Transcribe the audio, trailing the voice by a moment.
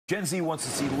Gen Z wants to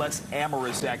see less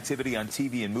amorous activity on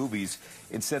TV and movies.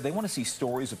 Instead, they want to see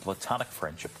stories of platonic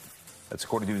friendship. That's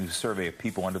according to a survey of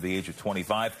people under the age of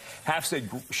 25. Half said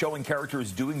showing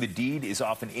characters doing the deed is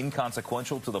often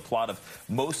inconsequential to the plot of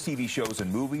most TV shows and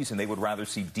movies, and they would rather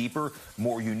see deeper,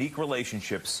 more unique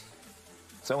relationships.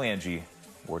 So, Angie,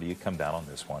 where do you come down on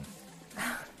this one?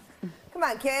 Come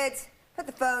on, kids. Put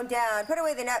the phone down. Put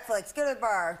away the Netflix. Go to the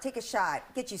bar. Take a shot.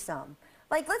 Get you some.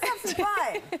 Like, let's have some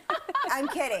fun. I'm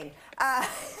kidding.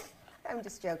 I'm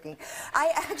just joking.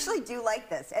 I actually do like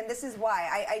this, and this is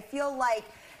why. I feel like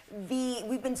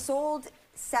we've been sold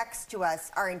sex to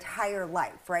us our entire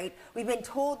life, right? We've been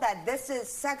told that this is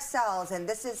sex sells and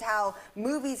this is how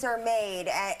movies are made,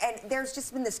 and there's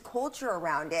just been this culture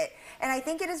around it. And I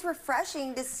think it is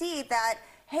refreshing to see that,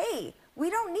 hey, we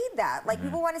don't need that. Like,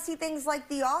 people want to see things like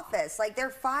The Office. Like, they're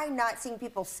fine not seeing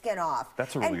people's skin off.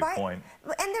 That's a really good point.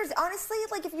 And there's, honestly,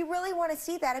 like, if you really want to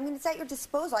see that, I mean, it's at your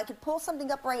disposal. I could pull something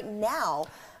up right now.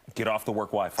 Get off the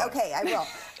work Wi-Fi. Okay, I will.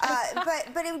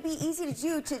 But it would be easy to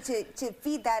do to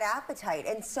feed that appetite.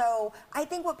 And so I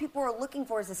think what people are looking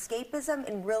for is escapism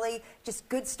and really just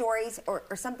good stories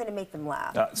or something to make them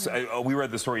laugh. We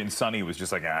read the story, and Sunny was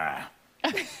just like,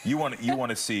 you want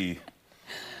to see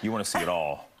it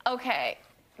all. Okay.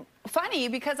 Funny,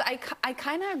 because I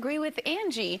kind of agree with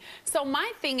Angie. So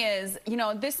my thing is, you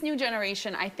know, this new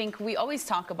generation, I think we always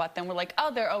talk about them. We're like,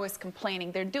 oh, they're always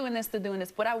complaining. They're doing this, they're doing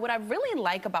this. But what I really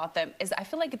like about them is I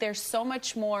feel like they're so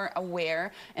much more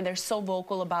aware, and they're so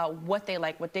vocal about what they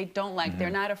like, what they don't like. They're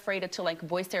not afraid to, like,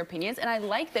 voice their opinions. And I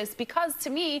like this because,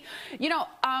 to me, you know,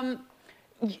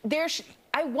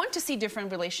 I want to see different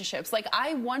relationships. Like,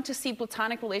 I want to see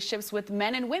platonic relationships with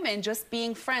men and women just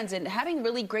being friends and having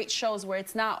really great shows where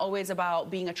it's not always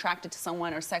about being attracted to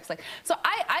someone or sex. Like, so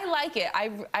I like it.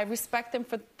 I respect them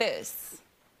for this.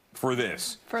 For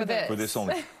this. For this. For this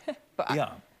only.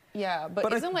 Yeah. Yeah,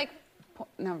 but isn't like,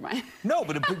 never mind. No,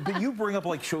 but you bring up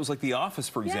like shows like The Office,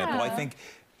 for example. Yeah. I think,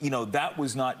 you know, that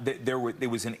was not, there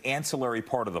was an ancillary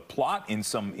part of the plot in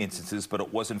some instances, but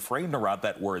it wasn't framed around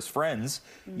that, whereas Friends,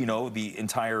 you know, the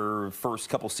entire first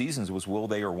couple seasons was will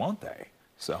they or won't they?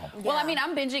 So. Yeah. Well, I mean,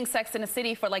 I'm binging Sex and the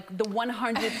City for like the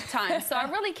 100th time, so I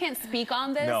really can't speak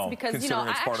on this because, you know, I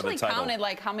actually counted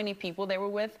like how many people they were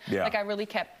with. Yeah. Like, I really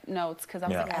kept notes because I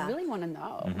was like, I really want to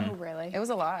know. Oh, really? It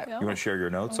was a lot. You want to share your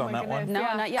notes on that one? No,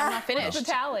 not yet. I'm not finished. What's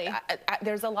the tally?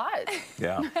 There's a lot.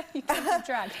 Yeah. You can't keep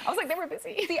track. I was like, they were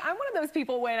busy. See, I'm one of those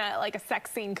people when like a sex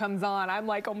scene comes on, I'm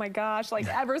like, oh my gosh, like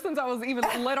ever since I was even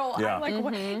little, I'm like,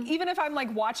 what? Even if I'm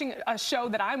like watching a show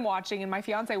that I'm watching and my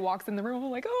fiance walks in the room, I'm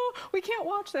like, oh, we can't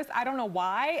watch this. I don't know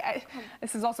why.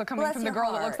 This is also coming from the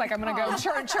girl that looks like I'm going to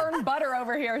go churn butter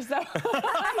over here. So I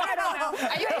don't know.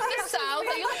 Are you from the South?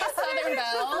 Are you like a Southern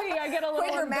belle? I get a little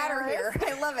Quaker Matter here.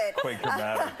 I love it. Quaker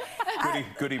Matter.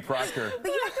 Goody Proctor.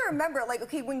 But you have to remember, like,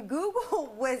 okay, when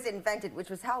Google was invented, which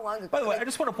was how long ago? By the way, I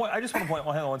just want to point.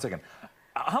 Well, hang on one second.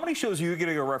 How many shows are you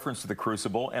getting a reference to The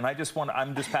Crucible? And I'm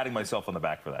just patting myself on the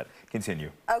back for that. Continue.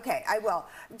 Okay, I will.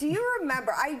 Do you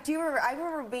remember? I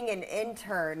remember being an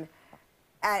intern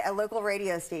at a local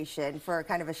radio station for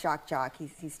kind of a shock jock.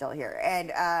 He's still here.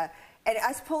 And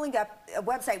us pulling up a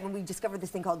website when we discovered this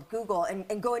thing called Google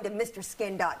and going to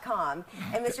MrSkin.com.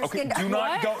 And Mr. Okay, Skin. do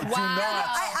not go. Do not.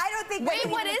 I don't think.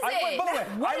 Wait, what is it? By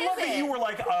the way, I love that you were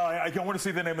like, I don't want to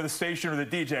see the name of the station or the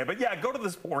DJ, but yeah, go to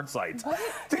this porn site.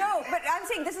 No, but I'm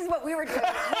saying this is what we were doing.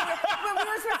 we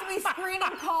were supposed to be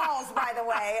screening calls, by the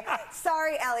way.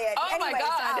 Sorry, Elliot. Oh, anyways, my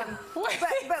God.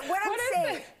 But what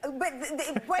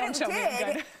I'm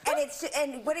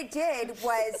saying, what it did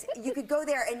was you could go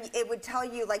there and it would tell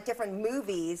you like different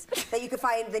movies that you could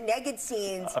find the naked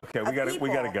scenes. Okay, we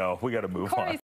gotta go. We gotta move on.